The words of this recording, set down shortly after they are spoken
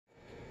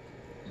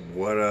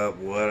What up?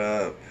 What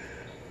up?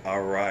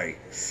 All right.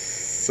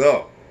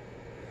 So,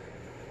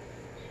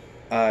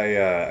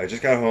 I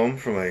just got home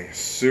from a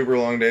super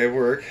long day of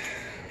work.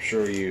 I'm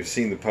sure you've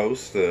seen the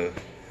post. The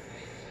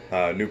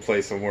new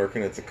place I'm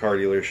working. It's a car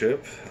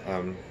dealership.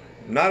 I'm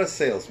not a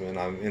salesman.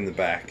 I'm in the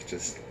back,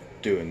 just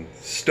doing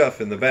stuff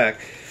in the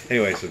back.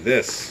 Anyway, so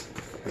this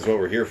is what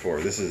we're here for.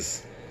 This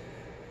is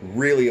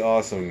really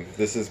awesome.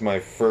 This is my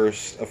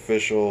first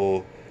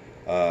official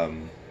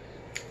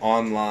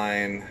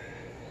online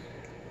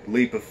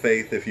leap of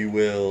faith, if you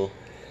will,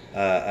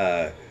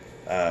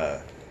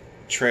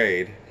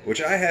 trade,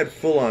 which I had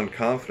full-on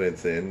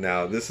confidence in.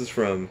 Now, this is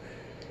from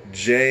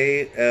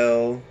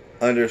JL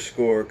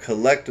underscore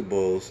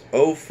collectibles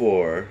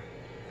 04.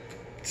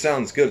 It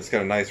sounds good. It's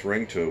got a nice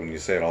ring to it when you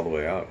say it all the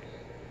way out.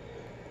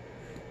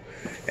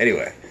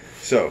 Anyway,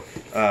 so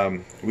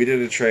we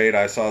did a trade.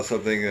 I saw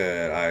something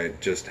that I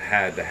just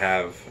had to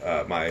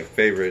have, my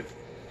favorite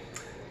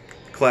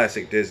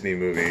classic Disney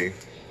movie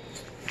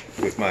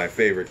with my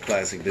favorite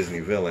classic Disney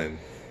villain.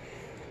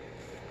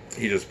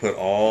 He just put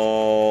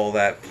all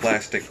that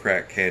plastic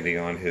crack candy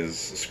on his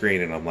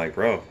screen, and I'm like,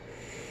 bro,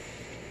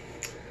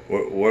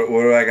 what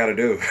do I gotta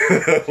do?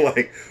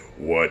 Like,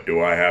 what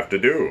do I have to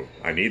do?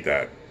 I need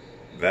that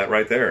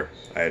right there.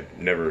 I had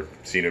never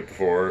seen it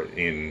before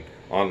in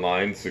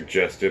online,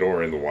 suggested,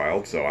 or in the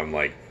wild, so I'm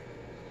like,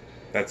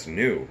 that's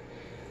new,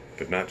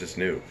 but not just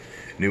new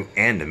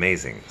and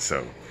amazing.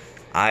 So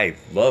I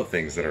love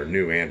things that are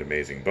new and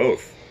amazing,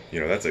 both. You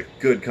know, that's a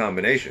good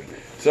combination.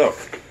 So,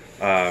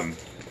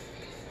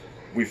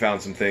 we found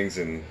some things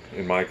in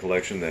my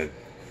collection that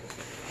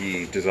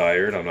he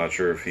desired. I'm not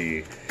sure if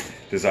he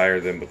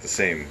desired them with the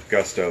same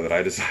gusto that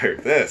I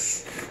desired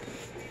this.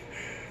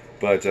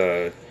 But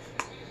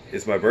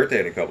it's my birthday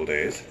in a couple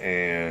days,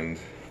 and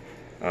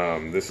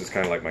this is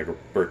kind of like my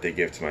birthday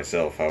gift to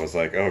myself. I was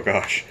like, oh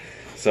gosh.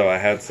 So I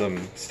had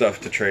some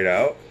stuff to trade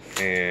out,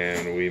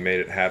 and we made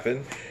it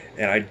happen.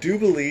 And I do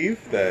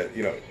believe that,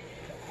 you know,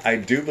 I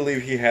do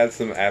believe he had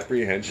some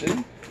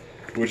apprehension,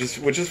 which is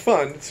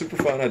fun. It's super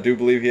fun. I do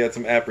believe he had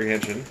some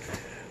apprehension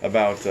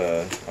about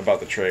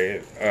the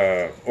trade,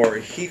 or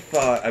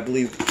I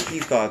believe he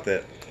thought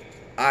that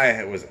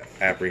I was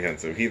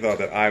apprehensive. He thought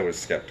that I was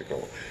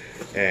skeptical,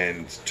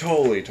 and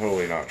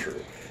totally not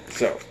true.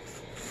 So,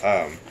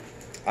 I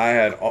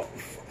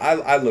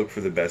look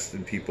for the best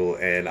in people,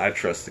 and I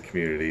trust the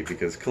community,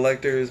 because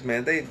collectors,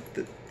 man, they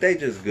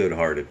just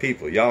good-hearted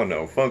people. Y'all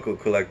know, Funko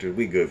collectors,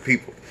 we good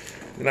people.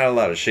 There's not a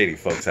lot of shady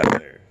folks out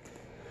there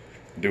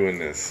doing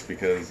this,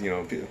 because, you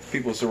know,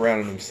 people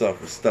surrounding themselves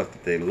with stuff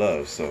that they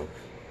love. So,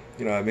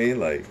 you know what I mean?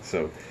 Like,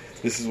 so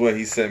this is what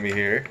he sent me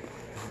here.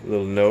 A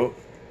little note,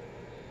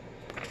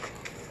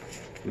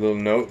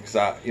 because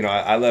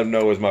I let him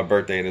know it was my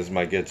birthday and this is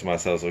my gift to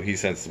myself, so he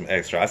sent some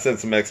extra. I sent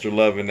some extra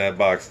love in that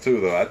box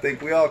too, though. I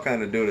think we all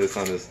kind of do this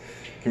on this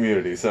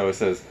community. So it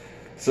says,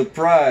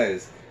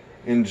 surprise,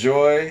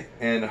 enjoy,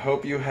 and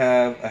hope you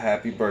have a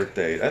happy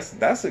birthday.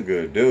 That's a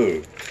good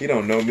dude. He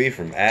don't know me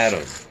from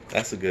Adam.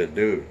 That's a good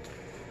dude.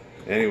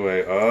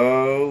 Anyway,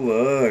 oh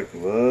look.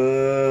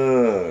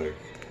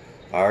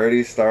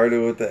 Already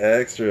started with the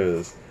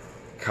extras.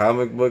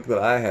 Comic book that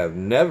I have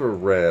never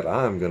read.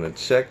 I'm gonna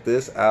check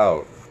this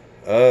out.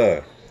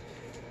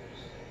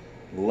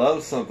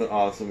 Love something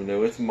awesome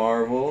new. It's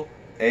Marvel.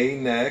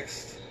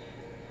 Next.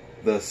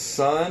 The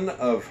Son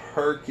of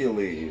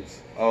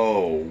Hercules.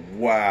 Oh,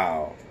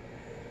 wow.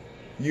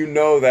 You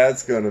know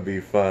that's gonna be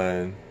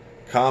fun.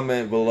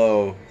 Comment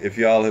below if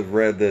y'all have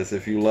read this,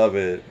 if you love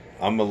it.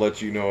 I'm gonna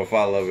let you know if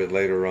I love it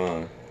later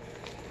on.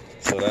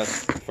 So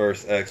that's the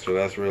first extra.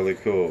 That's really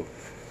cool.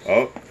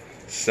 Oh,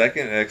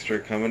 second extra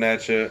coming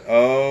at you.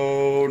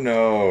 Oh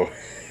no.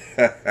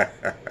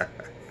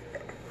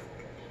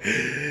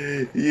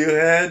 You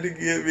had to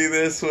give me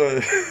this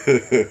one.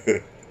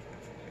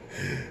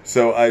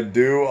 So I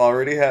do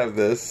already have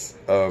this.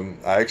 I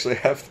actually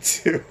have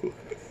two.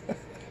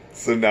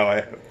 So now I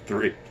have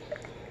three.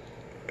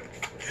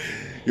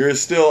 You're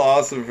still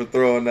awesome for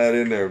throwing that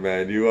in there,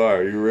 man. You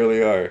are. You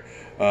really are.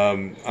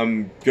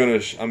 I'm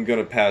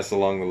gonna pass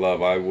along the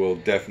love. I will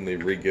definitely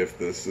re-gift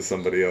this to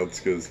somebody else,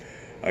 because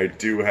I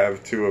do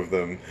have two of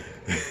them.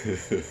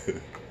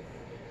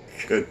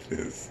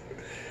 Goodness.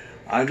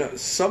 I know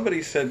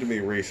somebody said to me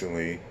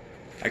recently,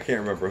 I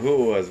can't remember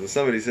who it was, but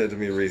somebody said to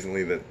me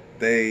recently that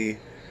they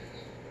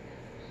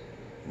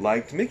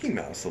liked Mickey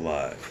Mouse a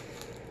lot.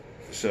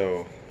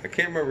 So I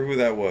can't remember who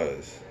that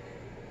was,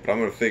 but I'm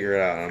gonna figure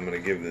it out and I'm gonna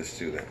give this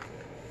to them.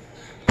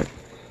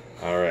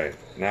 Alright,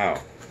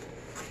 now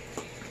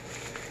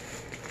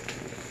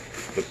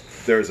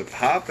there's a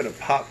pop and a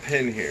pop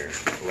pin here.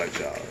 Let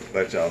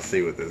y'all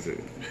see what this is.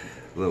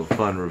 A little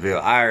fun reveal.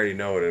 I already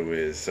know what it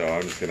is, so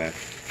I'm just gonna,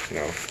 you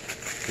know,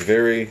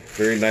 very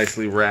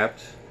nicely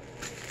wrapped.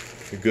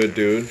 A good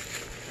dude.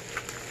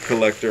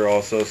 Collector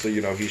also, so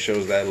you know he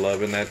shows that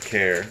love and that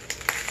care.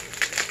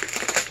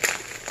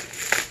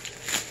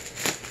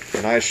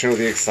 And I show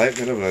the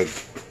excitement of a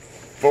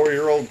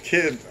 4-year-old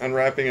kid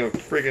unwrapping a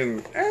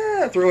friggin'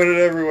 throwing it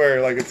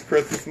everywhere like it's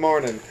Christmas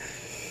morning.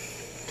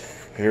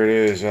 Here it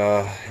is,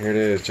 y'all. Here it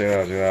is. Check it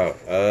out, check it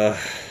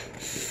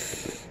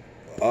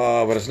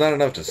out. But it's not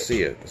enough to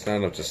see it. It's not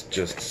enough to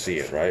just see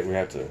it, right? We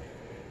have to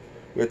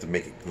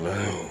make it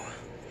glow.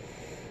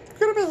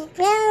 We're gonna make it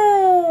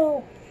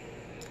glow.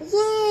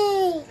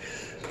 Yay!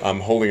 I'm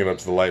holding it up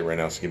to the light right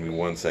now, so give me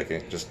 1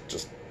 second. Just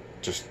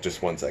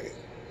 1 second.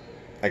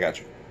 I got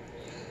you.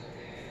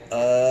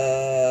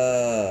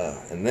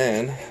 And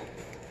then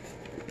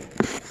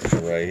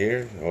right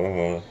here.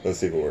 Let's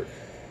see if it works.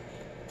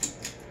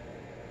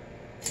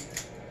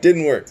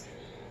 Didn't work.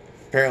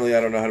 Apparently, I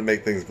don't know how to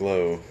make things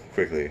glow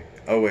quickly.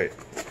 Oh wait,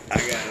 I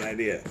got an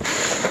idea.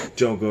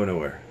 Don't go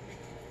nowhere.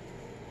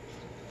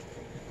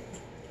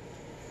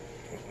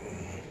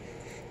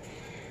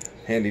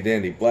 Handy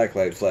dandy black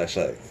light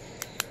flashlight.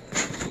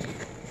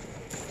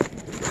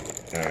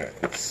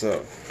 Alright,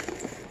 so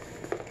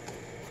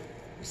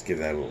let's give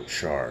that a little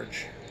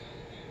charge.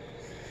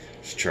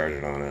 Just charge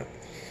it on up.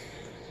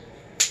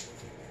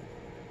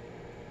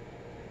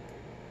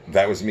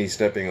 That was me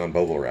stepping on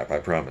bubble wrap, I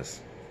promise.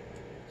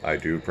 I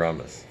do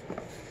promise.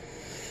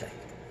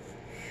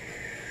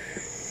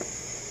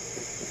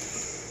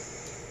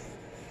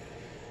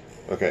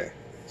 Okay,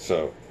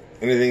 so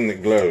anything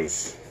that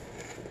glows,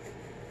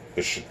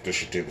 this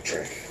should do the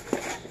trick.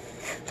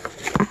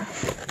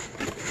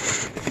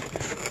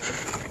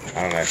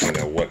 I don't actually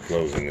know what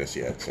glows in this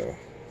yet, so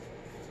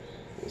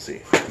we'll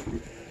see.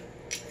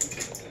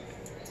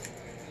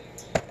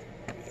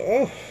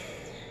 Oh,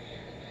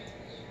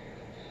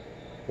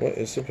 what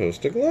is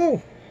supposed to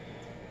glow?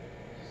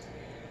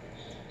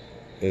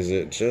 Is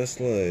it just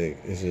like,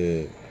 is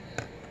it?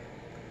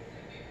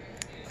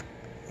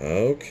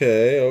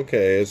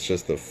 Okay, it's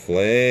just the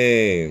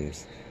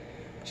flames.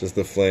 Just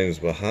the flames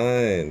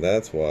behind,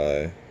 that's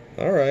why.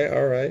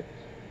 Alright.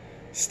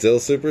 Still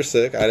super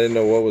sick. I didn't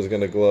know what was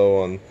gonna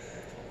glow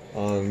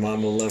on my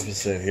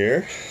Maleficent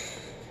here.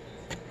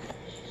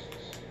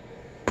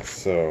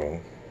 So,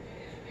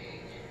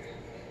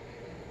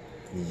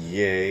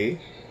 yay.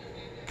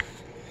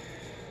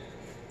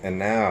 And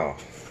now,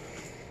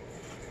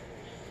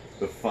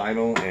 the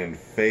final and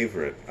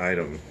favorite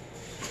item.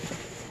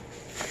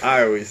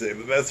 I always say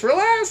the best for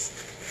last.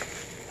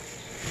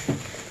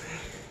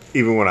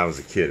 Even when I was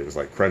a kid, it was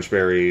like Crunch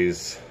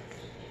Berries,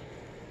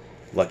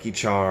 Lucky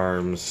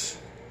Charms.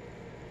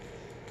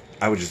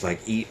 I would just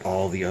like eat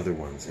all the other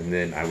ones, and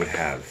then I would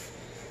have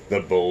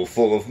the bowl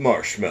full of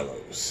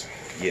marshmallows.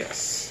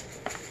 Yes.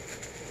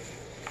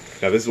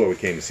 Now this is what we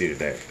came to see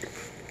today.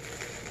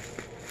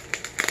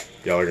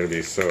 Y'all are going to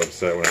be so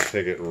upset when I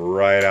take it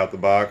right out the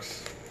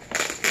box.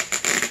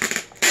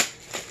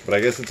 But I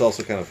guess it's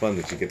also kind of fun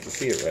that you get to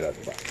see it right out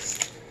the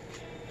box.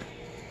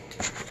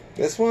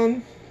 This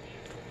one,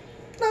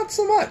 not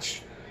so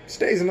much.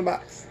 Stays in the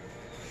box.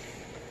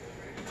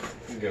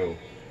 Go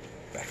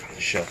back on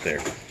the shelf there.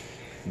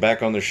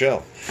 Back on the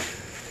shelf.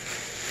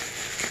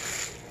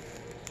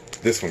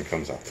 This one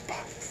comes out the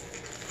box.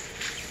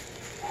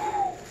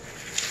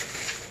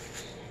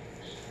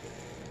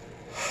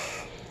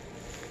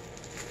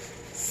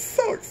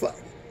 So excited.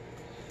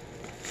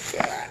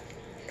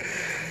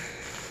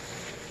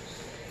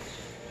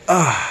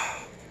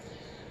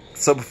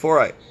 So before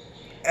I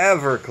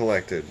ever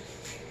collected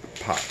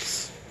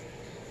Pops,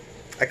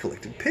 I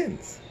collected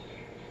pins.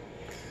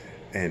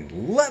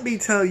 And let me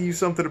tell you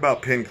something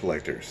about pin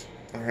collectors.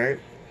 Alright?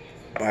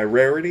 By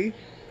rarity,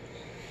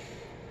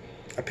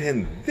 a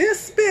pin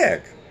this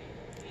big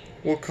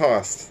will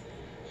cost,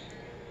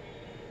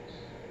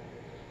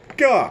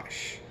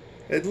 gosh,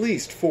 at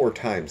least 4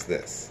 times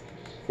this.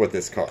 What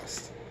this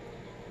costs.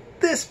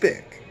 This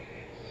big.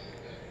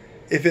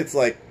 If it's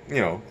like,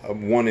 you know, a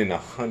 1 in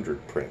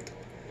 100 print.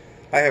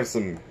 I have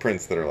some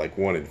prints that are like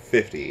 1 in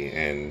 50,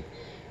 and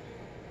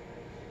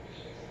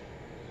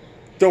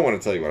don't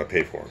want to tell you what I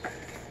paid for them.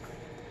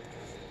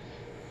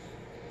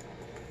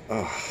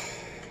 Oh.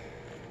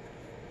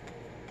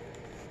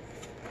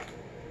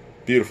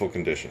 Beautiful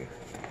condition.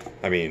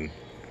 I mean,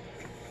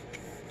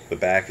 the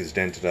back is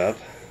dented up,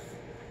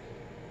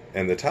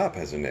 and the top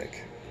has a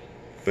nick.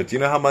 But do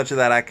you know how much of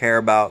that I care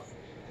about?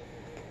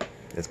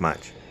 This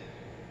much.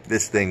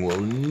 This thing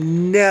will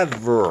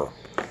never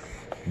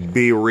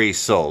be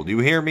resold. You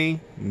hear me?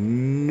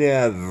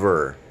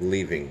 Never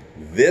leaving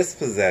this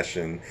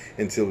possession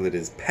until it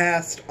is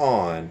passed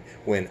on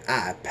when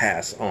I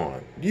pass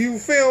on. You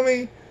feel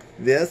me?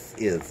 This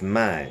is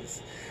mine.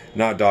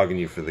 Not dogging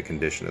you for the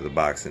condition of the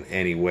box in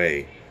any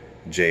way.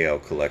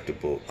 JL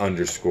collectible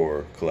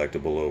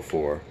 _collectible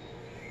 04.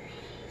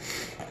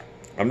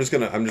 I'm just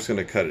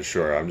gonna cut it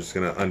short. I'm just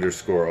gonna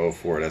 _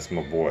 04. That's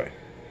my boy.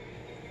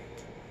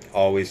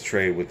 Always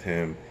trade with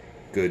him.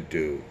 Good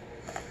dude.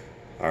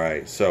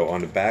 Alright, so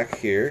on the back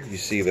here, you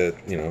see the,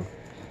 you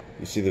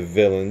see the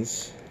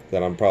villains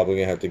that I'm probably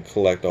gonna have to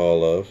collect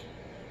all of.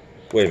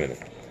 Wait a minute.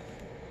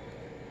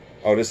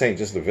 Oh, this ain't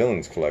just the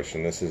villains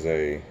collection. This is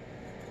a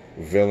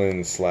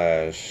villain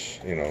slash,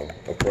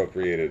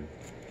 appropriated,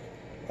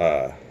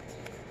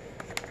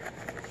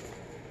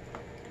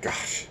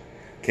 gosh,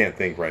 can't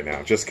think right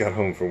now. Just got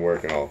home from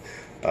work and all.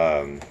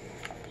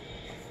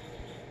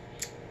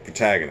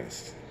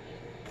 Protagonist.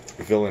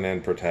 villain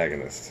and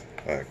protagonist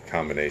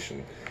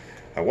combination.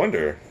 I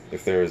wonder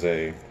if there's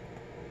a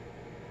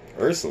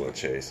Ursula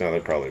chase. No,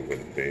 there probably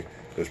wouldn't be.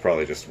 There's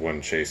probably just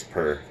one chase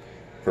per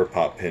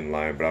pop pin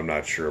line, but I'm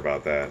not sure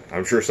about that.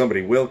 I'm sure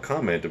somebody will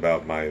comment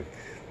about my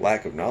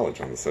lack of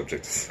knowledge on the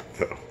subject,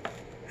 though.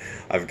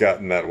 I've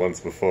gotten that once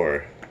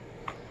before.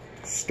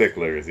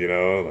 Sticklers, you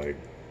know, like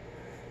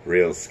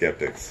real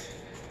skeptics.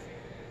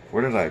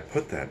 Where did I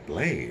put that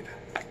blade?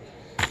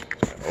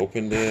 I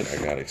opened it,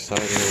 I got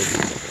excited.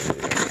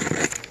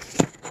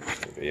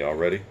 Okay, y'all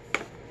ready?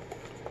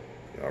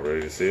 Y'all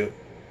ready to see it?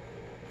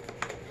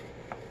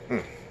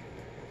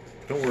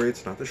 Don't worry,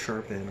 it's not the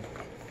sharp end.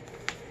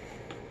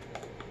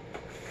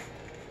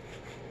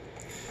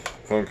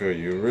 Funko,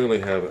 you really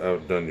have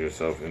outdone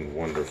yourself in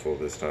wonderful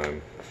this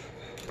time.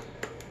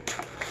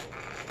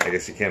 I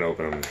guess you can't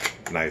open them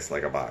nice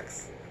like a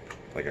box,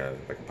 like a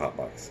pop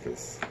box,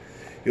 because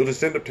you'll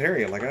just end up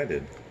tearing it like I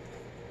did.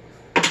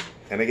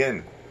 And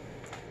again,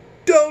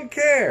 don't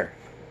care.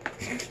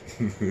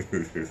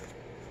 This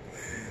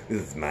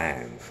is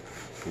mine.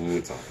 Ooh,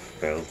 it's all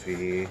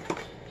felty.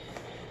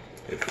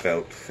 It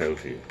felt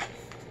felty.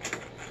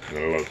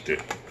 I loved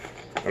it.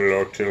 I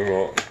loved it a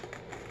lot.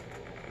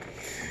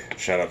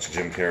 Shout out to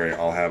Jim Carrey.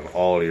 I'll have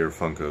all your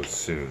Funkos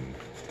soon.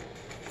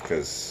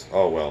 Because,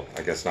 oh well,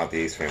 I guess not the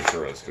Ace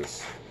Venturas,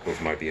 because those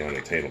might be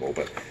unattainable,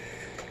 but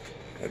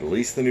at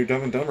least the new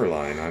Dumb and Dumber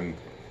line,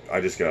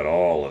 I just got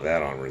all of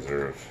that on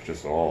reserve.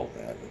 Just all of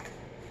that.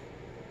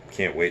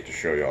 Can't wait to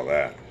show you all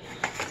that.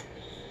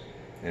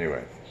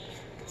 Anyway,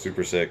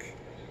 super sick.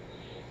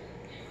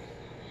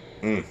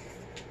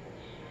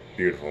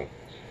 Beautiful.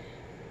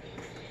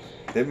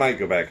 It might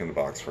go back in the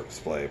box for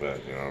display,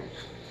 but, you know,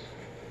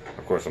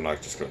 of course I'm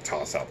not just going to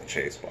toss out the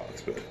chase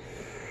box, but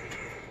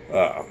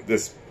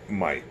this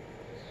might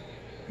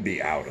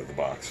be out of the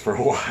box for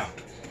a while.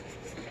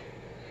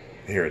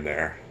 Here and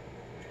there.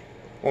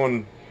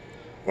 On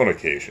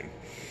occasion.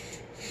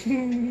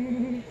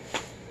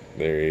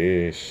 There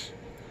he is.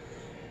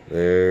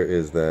 There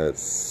is that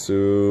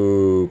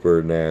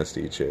super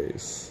nasty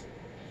chase.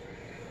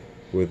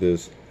 With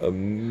this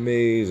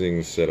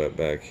amazing setup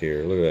back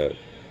here. Look at that.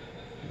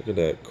 Look at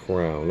that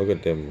crown. Look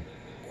at them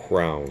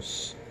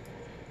crowns.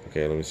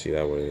 Okay, let me see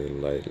that way.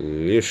 Like,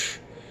 lish.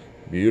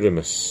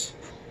 Beautimus.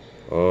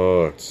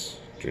 Oh, it's...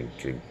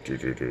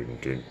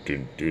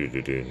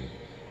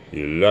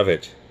 You love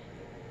it.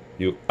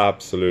 You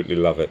absolutely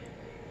love it.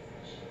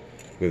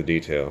 Look at the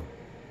detail.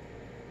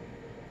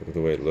 Look at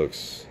the way it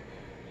looks.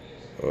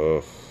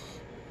 Oh,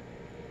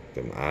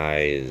 them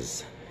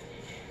eyes.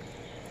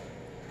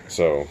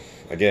 So,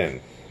 again,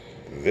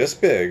 this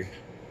big,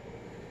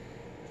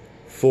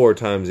 4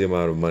 times the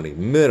amount of money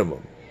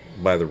minimum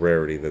by the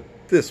rarity that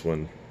this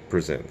one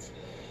presents.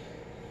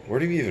 Where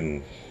do you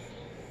even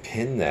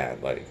pin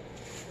that? Like,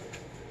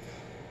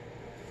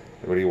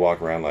 where do you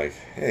walk around like,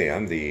 hey,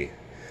 I'm the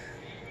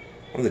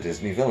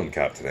Disney villain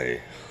cop today.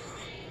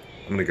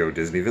 I'm gonna go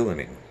Disney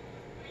villaining.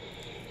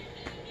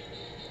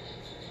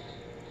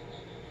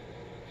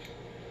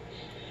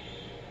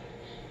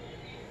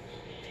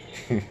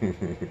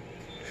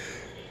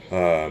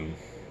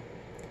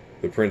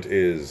 The print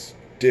is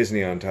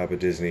Disney on top of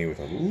Disney with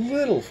a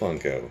little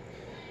Funko.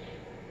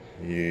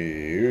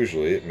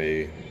 Usually it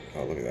may...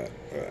 Oh, look at that.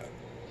 Look at that.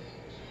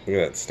 Look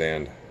at that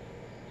stand.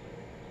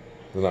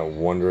 Isn't that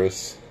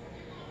wondrous?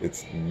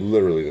 It's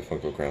literally the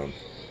Funko crown.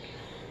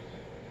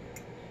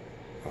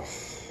 Oh,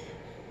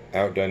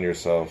 outdone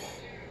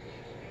yourself.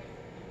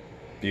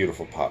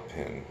 Beautiful pop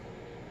pin.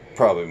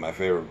 Probably my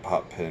favorite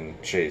pop pin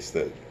chase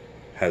that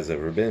has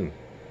ever been.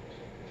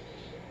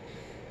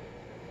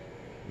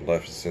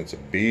 Left a sense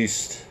of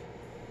beast.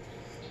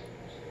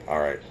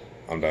 Alright,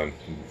 I'm done.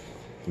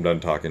 I'm done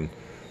talking.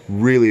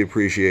 Really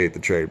appreciate the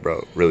trade,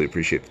 bro. Really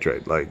appreciate the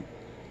trade. Like,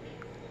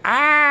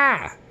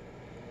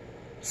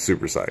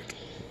 super psyched.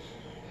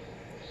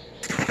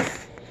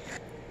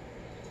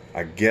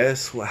 I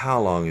guess,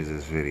 how long is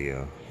this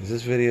video? Is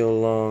this video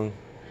long?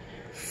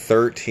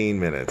 13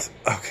 minutes.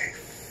 Okay,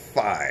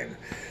 fine.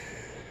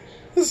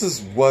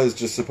 This was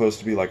just supposed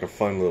to be like a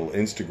fun little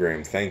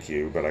Instagram thank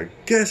you, but I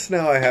guess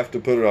now I have to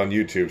put it on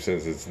YouTube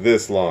since it's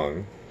this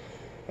long.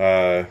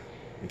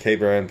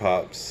 K-Brand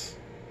Pops.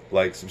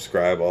 Like,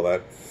 subscribe, all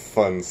that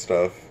fun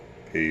stuff.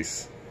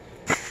 Peace.